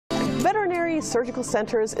Veterinary Surgical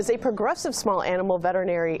Centers is a progressive small animal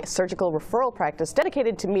veterinary surgical referral practice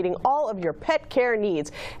dedicated to meeting all of your pet care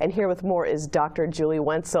needs. And here with more is Dr. Julie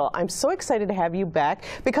Wentzel. I'm so excited to have you back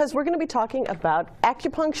because we're going to be talking about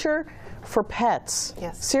acupuncture for pets.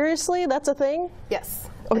 Yes. Seriously? That's a thing? Yes.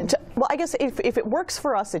 Well, I guess if it works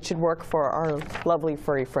for us, it should work for our lovely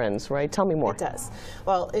furry friends, right? Tell me more. It does.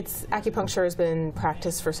 Well, acupuncture has been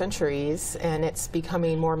practiced for centuries, and it's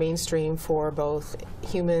becoming more mainstream for both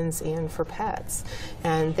humans and for pets.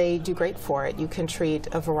 And they do great for it. You can treat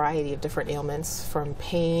a variety of different ailments, from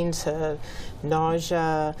pain to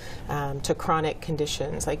nausea to chronic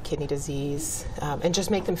conditions like kidney disease, and just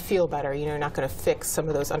make them feel better. You know, you're not going to fix some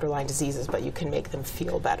of those underlying diseases, but you can make them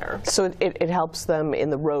feel better. So it helps them in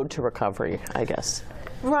the road to recovery, I guess.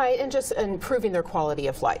 Right, and just improving their quality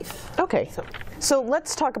of life. Okay, so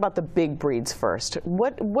let's talk about the big breeds first.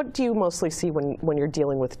 What do you mostly see when you're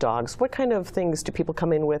dealing with dogs? What kind of things do people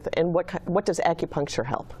come in with, and what does acupuncture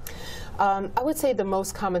help? I would say the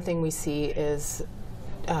most common thing we see is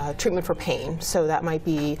treatment for pain. So that might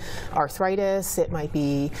be arthritis, it might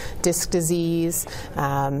be disc disease,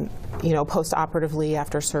 you know, post-operatively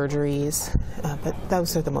after surgeries, but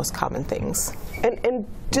those are the most common things. And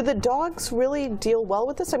do the dogs really deal well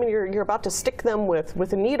with this? I mean, you're about to stick them with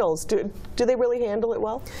the needles. Do they really handle it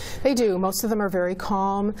well? They do. Most of them are very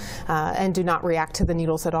calm and do not react to the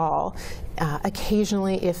needles at all.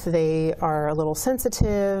 Occasionally, if they are a little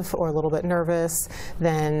sensitive or a little bit nervous,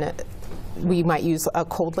 then we might use a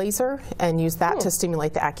cold laser and use that to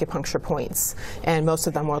stimulate the acupuncture points, and most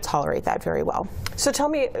of them will tolerate that very well. So tell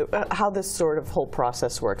me how this sort of whole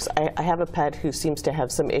process works. I have a pet who seems to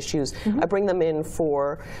have some issues. I bring them in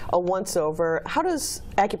for a once-over. How does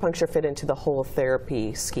acupuncture fit into the whole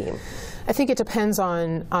therapy scheme? I think it depends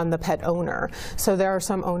on the pet owner. So there are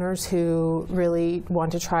some owners who really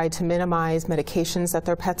want to try to minimize medications that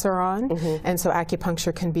their pets are on, and so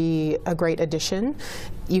acupuncture can be a great addition.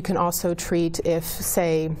 You can also treat if,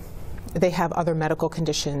 say, they have other medical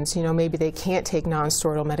conditions. You know, maybe they can't take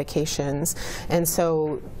non-steroidal medications, and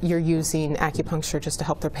so you're using acupuncture just to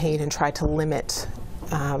help their pain and try to limit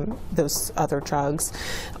those other drugs.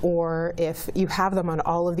 Or if you have them on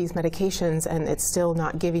all of these medications and it's still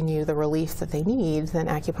not giving you the relief that they need, then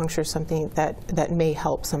acupuncture is something that may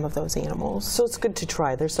help some of those animals. So it's good to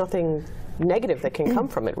try. There's nothing negative that can come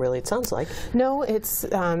from it, really, it sounds like. No, it's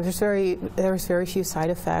there's very few side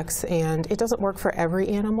effects, and it doesn't work for every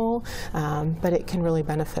animal, but it can really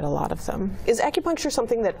benefit a lot of them. Is acupuncture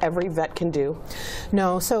something that every vet can do?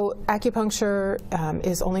 No, so acupuncture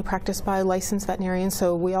is only practiced by licensed veterinarians,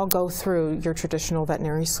 so we all go through your traditional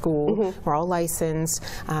veterinary school. We're all licensed,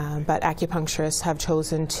 but acupuncturists have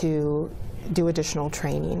chosen to do additional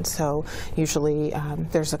training. So usually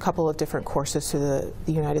there's a couple of different courses through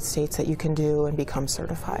the United States that you can do and become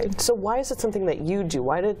certified. So why is it something that you do?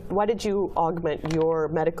 Why did you augment your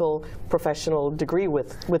medical professional degree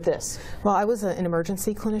with this? Well, I was an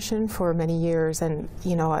emergency clinician for many years, and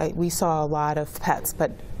you know, we saw a lot of pets,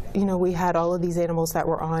 but you know, we had all of these animals that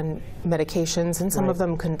were on medications, and some of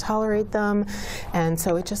them couldn't tolerate them, and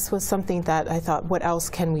so it just was something that I thought, what else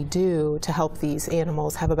can we do to help these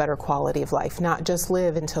animals have a better quality of life? Not just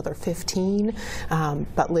live until they're 15,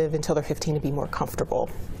 but live until they're 15 to be more comfortable.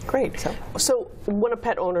 Great. So when a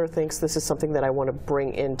pet owner thinks this is something that I want to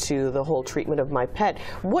bring into the whole treatment of my pet,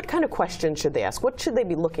 what kind of questions should they ask? What should they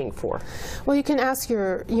be looking for? Well, you can ask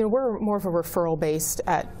you know, we're more of a referral based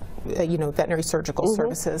at you know, veterinary surgical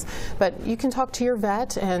services, but you can talk to your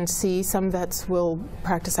vet and see. Some vets will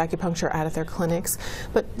practice acupuncture out of their clinics,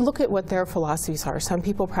 but look at what their philosophies are. Some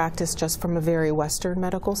people practice just from a very Western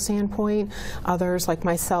medical standpoint. Others, like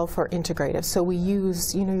myself, are integrative. So we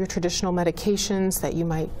use, you know, your traditional medications that you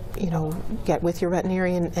might, you know, get with your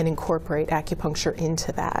veterinarian and incorporate acupuncture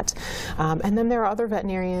into that. And then there are other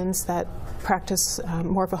veterinarians that practice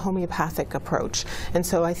more of a homeopathic approach. And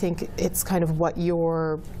so I think it's kind of what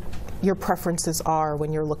your preferences are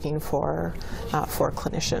when you're looking for a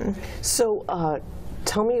clinician. So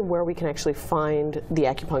tell me where we can actually find the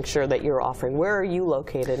acupuncture that you're offering. Where are you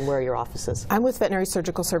located and where are your offices? I'm with Veterinary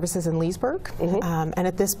Surgical Services in Leesburg, and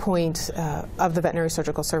at this point of the Veterinary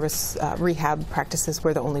Surgical Service rehab practices,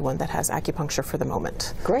 we're the only one that has acupuncture for the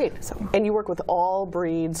moment. Great. So, and you work with all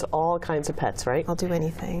breeds, all kinds of pets, right? I'll do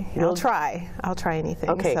anything. I'll try anything.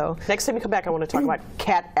 Okay. So next time you come back, I want to talk about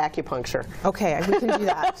cat acupuncture. Okay, we can do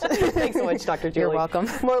that. Thanks so much, Dr. Julie. You're welcome.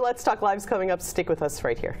 More Let's Talk Live's coming up. Stick with us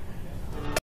right here.